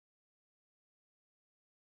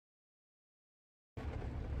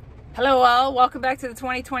Hello all, welcome back to the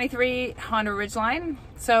 2023 Honda Ridgeline.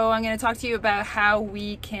 So I'm going to talk to you about how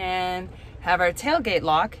we can have our tailgate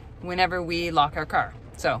lock whenever we lock our car.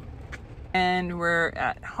 And we're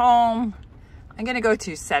at home. I'm going to go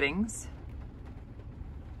to settings.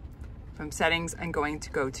 From settings, I'm going to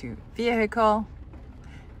go to vehicle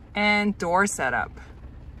and door setup.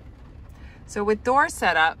 So with door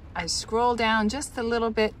setup, I scroll down just a little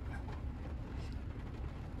bit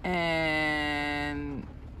and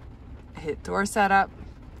hit door setup.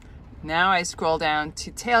 Now I scroll down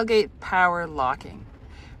to tailgate power locking.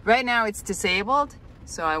 Right now it's disabled,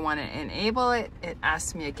 so I want to enable it. It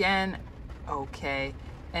asks me again, okay.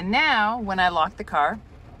 And now when I lock the car,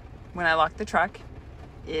 when I lock the truck,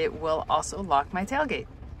 it will also lock my tailgate.